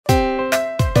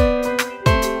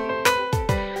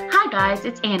guys,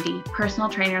 it's Andy, personal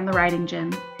trainer in the Writing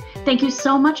Gym. Thank you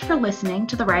so much for listening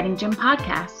to the Writing Gym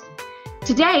podcast.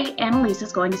 Today, Annalisa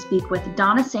is going to speak with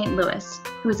Dawnna St Louis,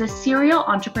 who is a serial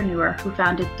entrepreneur who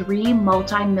founded 3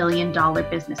 multi-million-dollar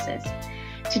businesses.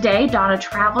 Today, Dawnna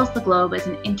travels the globe as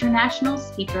an international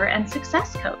speaker and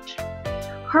success coach.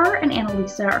 Her and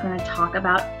Annalisa are going to talk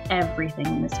about everything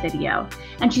in this video,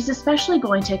 and she's especially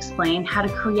going to explain how to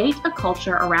create a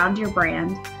culture around your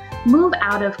brand, move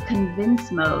out of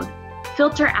convince mode,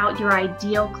 filter out your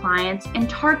ideal clients, and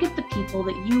target the people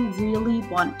that you really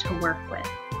want to work with.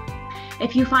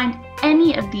 If you find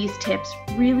any of these tips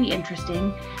really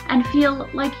interesting and feel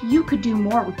like you could do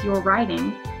more with your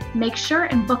writing, make sure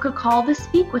and book a call to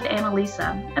speak with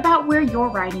Annalisa about where your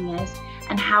writing is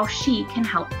and how she can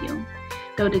help you.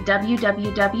 Go to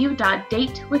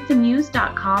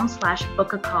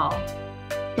www.datewiththemuse.com/book-a-call.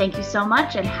 Thank you so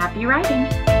much and happy writing.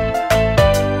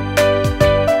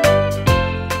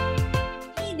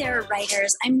 Hey there,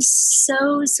 writers. I'm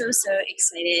so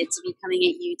excited to be coming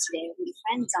at you today with my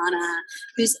friend Dawnna,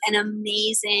 who's an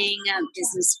amazing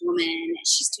businesswoman.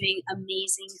 She's doing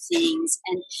amazing things,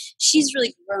 and she's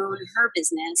really grown her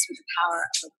business with the power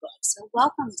of a book. So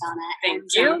welcome, Dawnna. Thank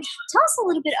you. Tell us a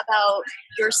little bit about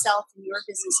yourself and your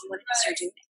business and what it is you're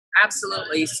doing.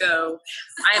 Absolutely. So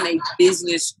I am a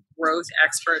business growth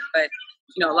expert, but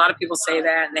a lot of people say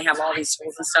that and they have all these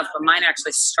tools and stuff, but mine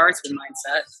actually starts with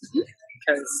mindset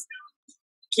because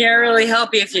can't really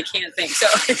help you if you can't think. So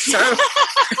I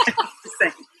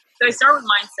start with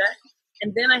mindset,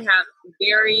 and then I have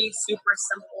very super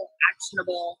simple,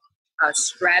 actionable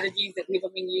strategies that people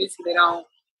can use so they don't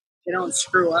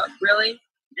screw up really.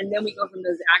 And then we go from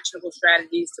those actionable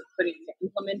strategies to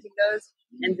implementing those,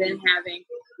 and then having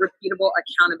repeatable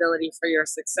accountability for your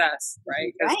success,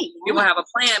 right? Because people have a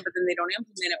plan, but then they don't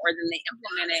implement it, or then they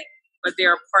implement it, but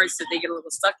there are parts that they get a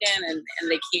little stuck in and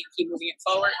they can't keep moving it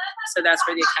forward. So that's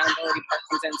where the accountability part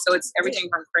comes in. So it's everything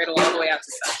from cradle all the way out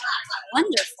to success.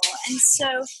 Wonderful. And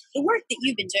so the work that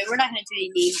you've been doing, we're not going to do any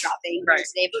name dropping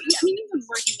today, but you've been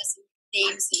working with some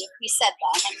names, we said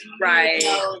that. You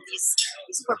know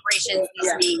these corporations,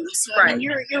 these names. So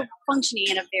you're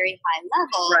functioning at a very high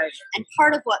level. Right. And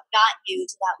part of what got you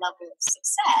to that level of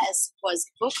success was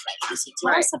book writing. So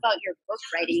tell us about your book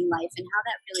writing life and how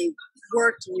that really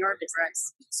worked in your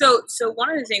business. So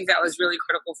one of the things that was really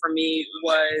critical for me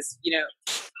was,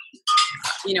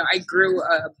 I grew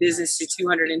a business to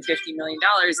 $250 million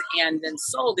and then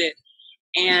sold it.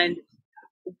 And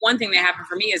one thing that happened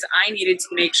for me is I needed to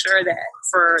make sure that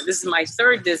this is my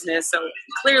third business, so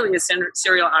clearly a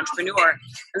serial entrepreneur.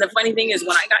 And the funny thing is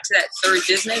when I got to that third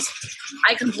business,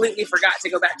 I completely forgot to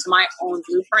go back to my own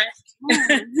blueprint.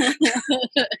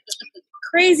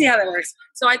 Crazy how that works.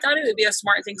 So I thought it would be a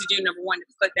smart thing to do, number one, to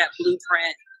put that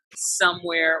blueprint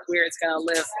somewhere where it's going to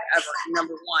live forever,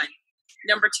 number one.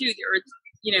 Number two, there are,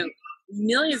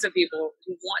 millions of people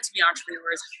who want to be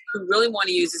entrepreneurs who really want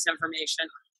to use this information.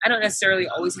 I don't necessarily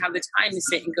always have the time to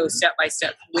sit and go step by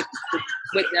step with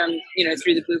them,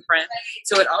 through the blueprint.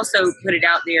 So it also put it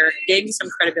out there, gave me some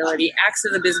credibility, acts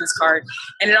as a business card,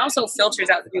 and it also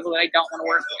filters out the people that I don't want to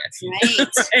work with. Right.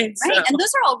 And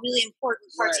those are all really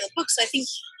important parts of the book. So I think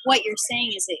what you're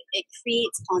saying is it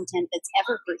creates content that's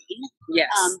evergreen. Yes.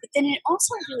 But then it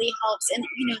also really helps. And,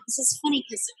 this is funny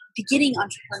because beginning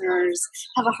entrepreneurs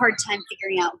have a hard time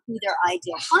figuring out who their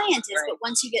ideal client is. But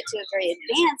once you get to a very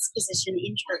advanced position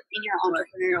in your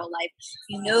entrepreneurial life,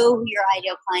 you know who your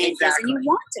ideal client is, and you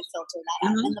want to filter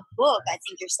that out. And the book, I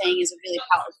think you're saying, is a really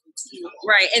powerful tool.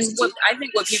 Right. And what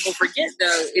people forget,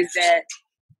 though, is that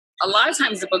a lot of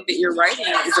times the book that you're writing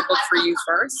is a book for you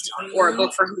first, or a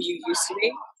book for who you used to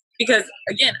be. Because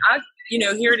again,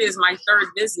 here it is, my third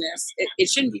business. It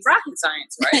shouldn't be rocket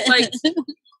science, right? Like,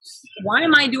 why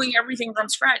am I doing everything from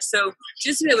scratch? So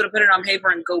just to be able to put it on paper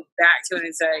and go back to it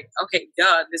and say, okay,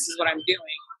 this is what I'm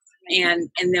doing.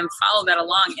 And then follow that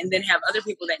along, and then have other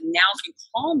people that now can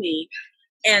call me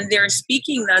and they're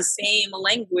speaking the same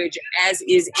language as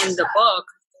is in the book.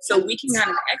 So we can kind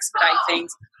of expedite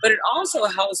things, but it also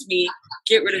helps me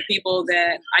get rid of people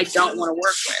that I don't want to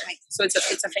work with. So it's a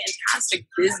fantastic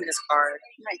business card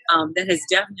that has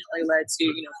definitely led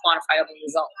to quantifiable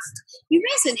results. You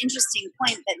raise an interesting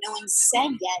point that no one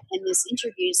said yet in this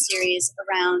interview series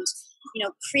around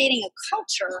creating a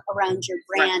culture around your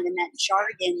brand and that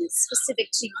jargon that's specific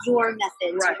to your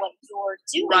method, to what you're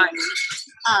doing.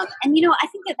 And, I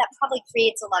think that probably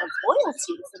creates a lot of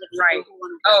loyalty for the people who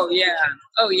want to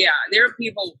Oh, yeah. There are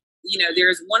people,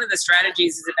 there's one of the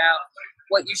strategies is about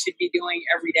what you should be doing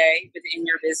every day within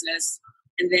your business,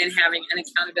 and then having an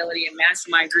accountability and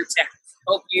mastermind group to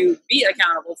help you be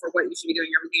accountable for what you should be doing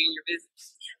every day in your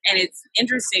business. And it's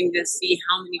interesting to see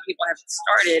how many people have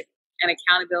started an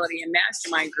accountability and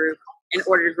mastermind group in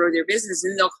order to grow their business.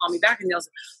 And they'll call me back and they'll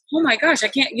say, oh my gosh, I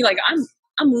can't, you like,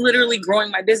 I'm literally growing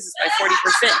my business by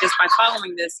 40% just by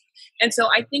following this. And so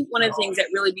I think one of the things that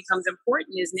really becomes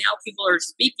important is now people are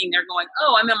speaking, they're going,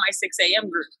 oh, I'm in my 6 a.m.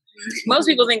 group. Most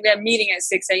people think that meeting at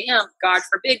 6 a.m., God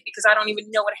forbid, because I don't even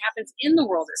know what happens in the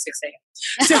world at 6 a.m.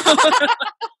 So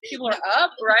people are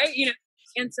up, right? You know,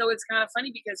 and so it's kind of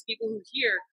funny because people who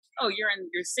hear, oh, you're in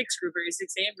your 6 group or your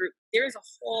 6 a.m. group, there's a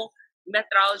whole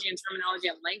methodology and terminology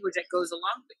and language that goes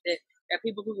along with it that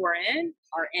people who are in,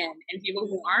 and people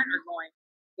who aren't are going,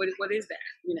 what is that?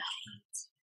 You know.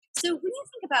 So when you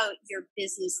think about your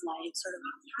business life, sort of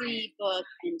pre-book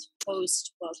and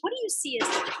post-book, what do you see as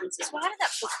the differences? Well, how did that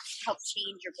book help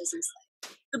change your business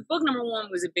life? The book, number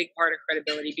one, was a big part of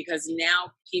credibility because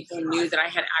now people knew that I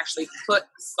had actually put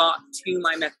thought to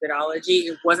my methodology.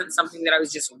 It wasn't something that I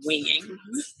was just winging,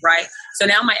 right? So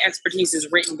now my expertise is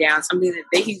written down, something that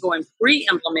they can go and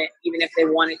pre-implement even if they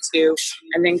wanted to,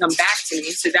 and then come back to me.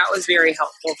 So that was very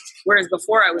helpful. Whereas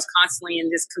before I was constantly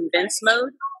in this convince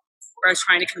mode, where I was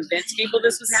trying to convince people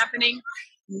this was happening.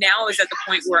 Now I was at the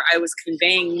point where I was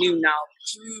conveying new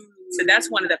knowledge. So that's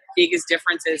one of the biggest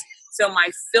differences. So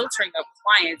my filtering of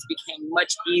clients became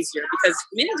much easier because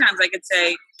many times I could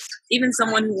say, even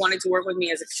someone who wanted to work with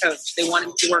me as a coach, they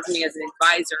wanted to work with me as an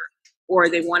advisor, or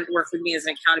they wanted to work with me as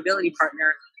an accountability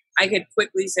partner, I could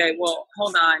quickly say, well,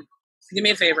 hold on, do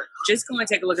me a favor, just go and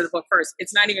take a look at the book first.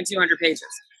 It's not even 200 pages,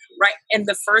 right? And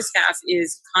the first half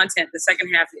is content. The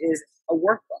second half is a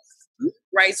workbook.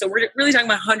 Right, so we're really talking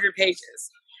about 100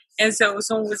 pages. And so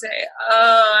someone would say,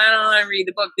 oh, I don't want to read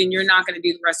the book, then you're not going to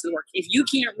do the rest of the work. If you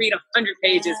can't read 100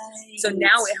 pages, so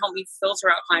now it helped me filter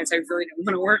out clients I really don't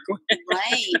want to work with.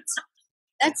 Right.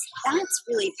 That's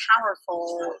really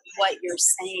powerful what you're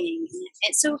saying.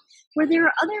 And so were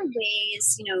there other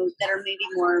ways, you know, that are maybe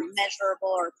more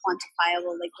measurable or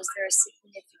quantifiable? Like, was there a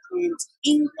significant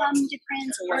income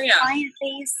difference or client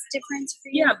base difference for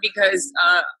you? Yeah, because,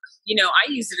 you know, I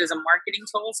used it as a marketing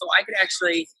tool, so I could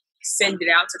actually send it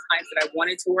out to clients that I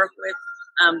wanted to work with.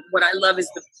 What I love is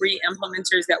the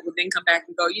pre-implementers that would then come back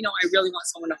and go, you know, I really want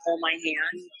someone to hold my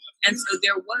hand. And so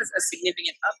there was a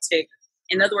significant uptick.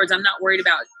 In other words, I'm not worried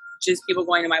about just people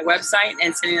going to my website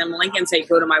and sending them a link and say,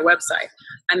 go to my website.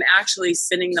 I'm actually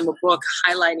sending them a book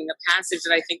highlighting a passage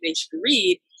that I think they should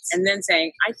read and then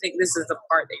saying, I think this is the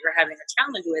part that you're having a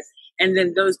challenge with. And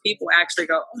then those people actually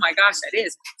go, oh my gosh, that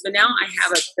is. So now I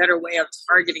have a better way of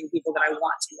targeting people that I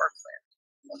want to work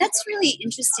with. That's really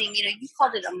interesting. You know, you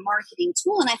called it a marketing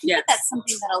tool. And I think that that's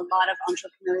something that a lot of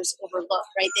entrepreneurs overlook,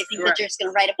 right? They think that they're just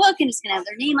going to write a book and it's going to have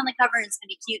their name on the cover and it's going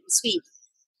to be cute and sweet.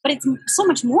 But it's so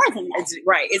much more than that.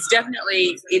 It's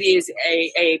definitely, it is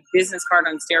a business card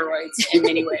on steroids in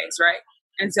many ways, right?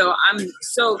 And so I'm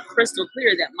so crystal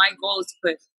clear that my goal is to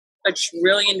put $1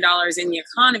 trillion in the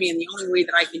economy. And the only way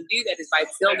that I can do that is by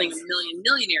building 1 million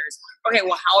millionaires. Okay,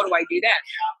 well, how do I do that?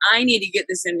 I need to get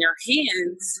this in their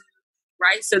hands,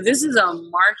 right? So this is a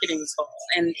marketing tool,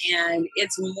 and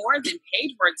it's more than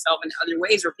paid for itself in other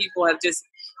ways where people have just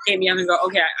hit me up and go,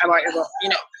 okay, I bought your book, you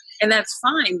know, and that's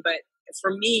fine. But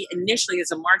for me, initially,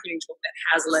 it's a marketing tool that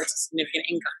has led to significant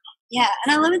income. Yeah,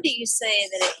 and I love it that you say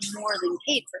that it more than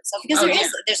paid for itself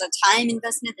because there's a time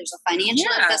investment, there's a financial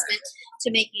investment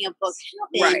to making a book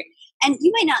happen. Right. And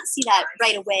you might not see that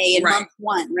right away in month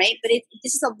one, right? But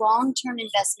this is a long-term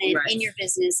investment in your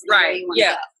business and where you want to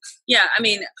go. Yeah, I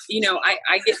mean, you know,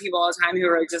 I get people all the time who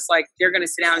are just like, they're going to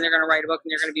sit down and they're going to write a book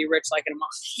and they're going to be rich like in a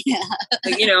month. Yeah.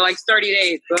 Like, you know, like 30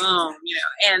 days, boom, you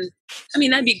know. And I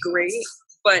mean, that'd be great,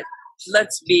 but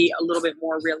let's be a little bit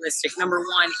more realistic. Number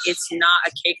one, it's not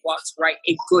a cakewalk to write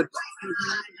a good book.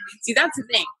 Mm-hmm. See, that's the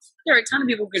thing. There are a ton of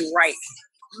people who can write.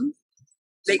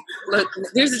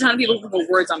 There's a ton of people who put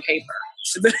words on paper,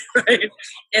 right?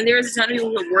 And there's a ton of people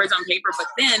who put words on paper, but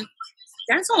then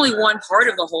that's only one part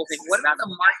of the whole thing. What about the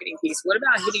marketing piece? What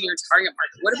about hitting your target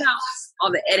market? What about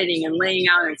all the editing and laying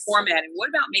out and formatting? What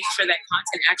about making sure that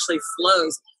content actually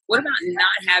flows? What about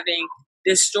not having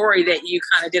this story that you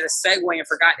kind of did a segue and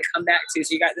forgot to come back to?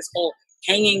 So you got this whole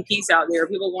hanging piece out there.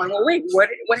 People going, well, wait, what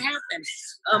happened?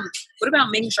 What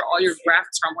about making sure all your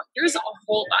graphics are on point? There's a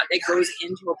whole lot that goes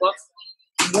into a book,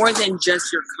 more than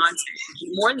just your content,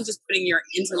 more than just putting your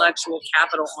intellectual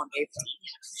capital on paper.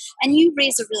 And you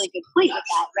raise a really good point with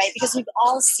that, right? Because we've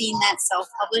all seen that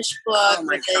self-published book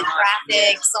with the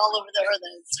graphics all over or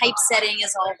the typesetting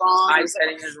is all wrong.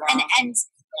 Typesetting is wrong. And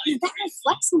that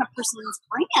reflects on a person's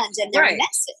brand and their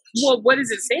message. Well, what does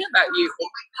it say about you?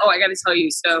 Oh, I got to tell you.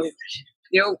 So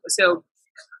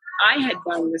I had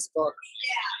done this book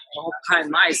all by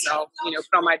myself,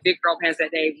 put on my big girl pants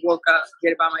that day, woke up,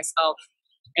 did it by myself,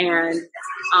 and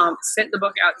sent the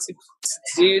book out to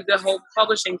do the whole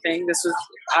publishing thing. This was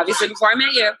obviously before I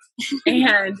met you.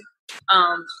 And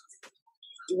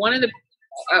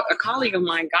a colleague of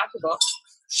mine got the book.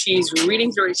 She's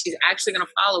reading through it. She's actually going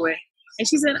to follow it. And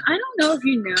she said, I don't know if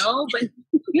you know, but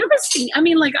you ever seen, I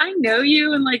know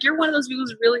you, and you're one of those people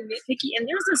who's really nitpicky, and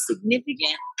there's a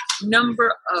significant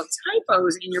number of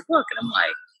typos in your book. And I'm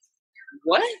like,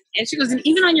 what? And she goes, and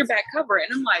even on your back cover.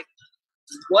 And I'm like,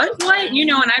 what?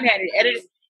 And I've had it edited,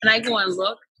 and I go and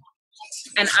look,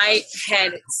 and I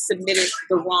had submitted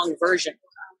the wrong version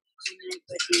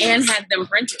and had them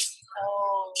printed.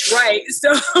 Oh. Right.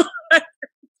 So,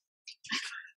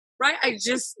 right. I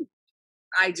just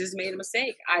made a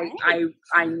mistake.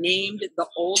 I named the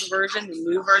old version, the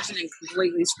new version, and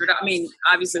completely screwed up.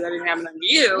 Obviously that didn't happen on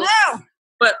you, no.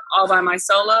 But all by my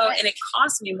solo, and it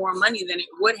cost me more money than it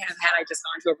would have had I just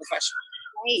gone to a professional.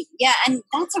 Right. Yeah, and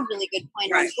that's a really good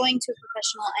point. Right. Going to a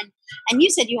professional, and you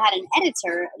said you had an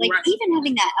editor, right. Even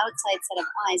having that outside set of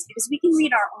eyes, because we can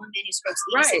read our own manuscripts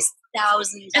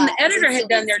 86,000 times. And the editor had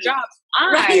done their job.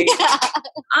 I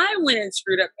went and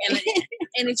screwed up, and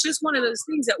it's just one of those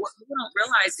things that what people don't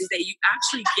realize is that you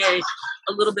actually get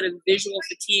a little bit of visual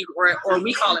fatigue, or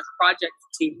we call it project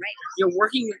fatigue. Right. You're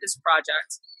working with this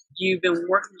project. You've been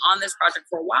working on this project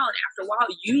for a while, and after a while,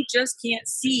 you just can't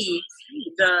see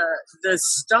the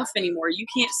stuff anymore. You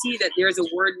can't see that there's a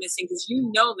word missing because you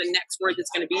know the next word that's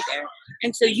going to be there,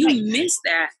 and so you miss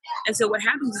that. And so what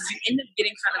happens is you end up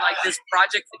getting kind of like this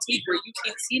project fatigue where you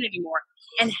can't see it anymore.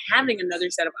 And having another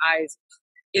set of eyes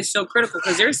is so critical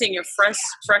because they're seeing it fresh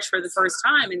for the first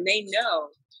time, and they know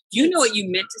what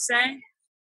you meant to say,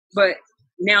 but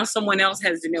now someone else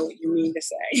has to know what you mean to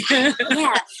say.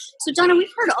 Yeah. So, Dawnna,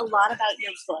 we've heard a lot about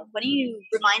your book. Why don't you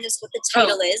remind us what the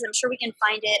title is? I'm sure we can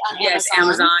find it on Amazon. Yes,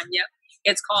 Amazon. Yep.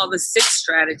 It's called The 6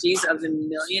 Strategies of the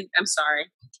Million.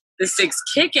 The 6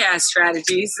 Kick-Ass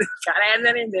Strategies. Gotta add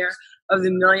that in there. Of the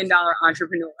 $1 Million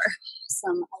Entrepreneur.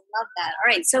 Awesome. I love that. All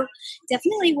right. So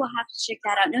definitely we'll have to check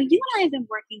that out. Now, you and I have been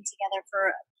working together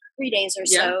for 3 days or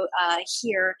so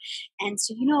here. And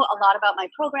so you know a lot about my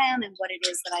program and what it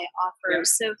is that I offer.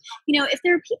 So, if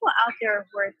there are people out there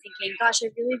who are thinking, gosh, I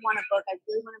really want a book. I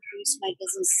really want to boost my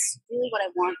business, really what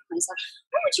I want for myself.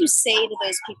 What would you say to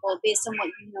those people based on what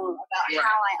you know about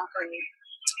how I operate?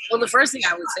 Well, the first thing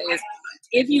I would say is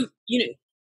if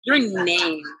your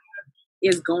name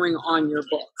is going on your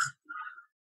book.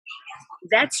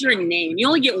 That's your name. You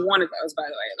only get one of those, by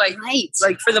the way.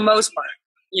 Like for the most part,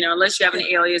 unless you have an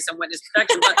alias and witness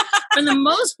protection. But for the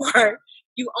most part,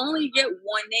 you only get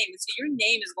one name. And so your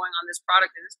name is going on this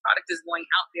product, and this product is going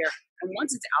out there. And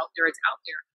once it's out there, it's out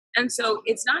there. And so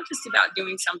it's not just about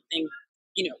doing something,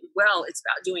 well, it's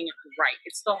about doing it right.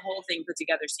 It's the whole thing put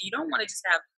together. So you don't want to just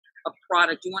have a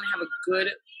product. You want to have a good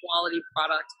quality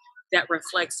product that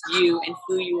reflects you and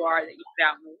who you are that you put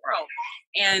out in the world.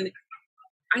 And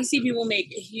I see people make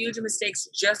huge mistakes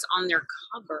just on their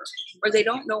cover, or they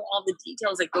don't know all the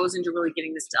details that goes into really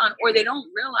getting this done, or they don't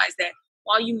realize that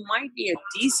while you might be a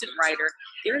decent writer,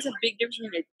 there's a big difference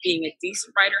between being a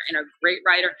decent writer and a great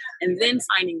writer, and then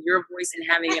finding your voice and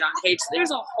having it on page. So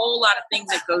there's a whole lot of things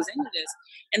that goes into this.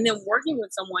 And then working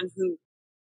with someone who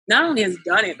not only has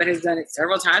done it, but has done it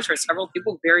several times for several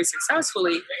people very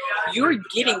successfully, you're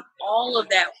getting all of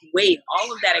that weight,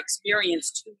 all of that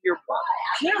experience to your book.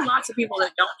 There are lots of people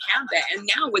that don't have that. And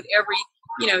now with every,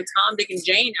 Tom, Dick, and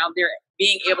Jane out there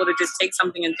being able to just take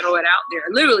something and throw it out there,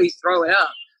 literally throw it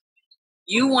up,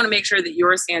 you want to make sure that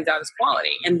yours stands out as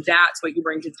quality. And that's what you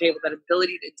bring to the table, that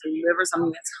ability to deliver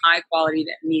something that's high quality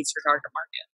that meets your target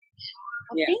market.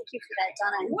 Well, thank you for that,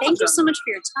 Dawnna. And thank you so much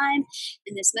for your time.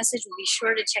 And this message will be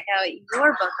sure to check out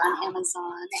your book on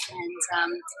Amazon.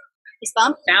 And Fist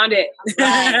bump. Found it. All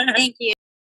right. Thank you.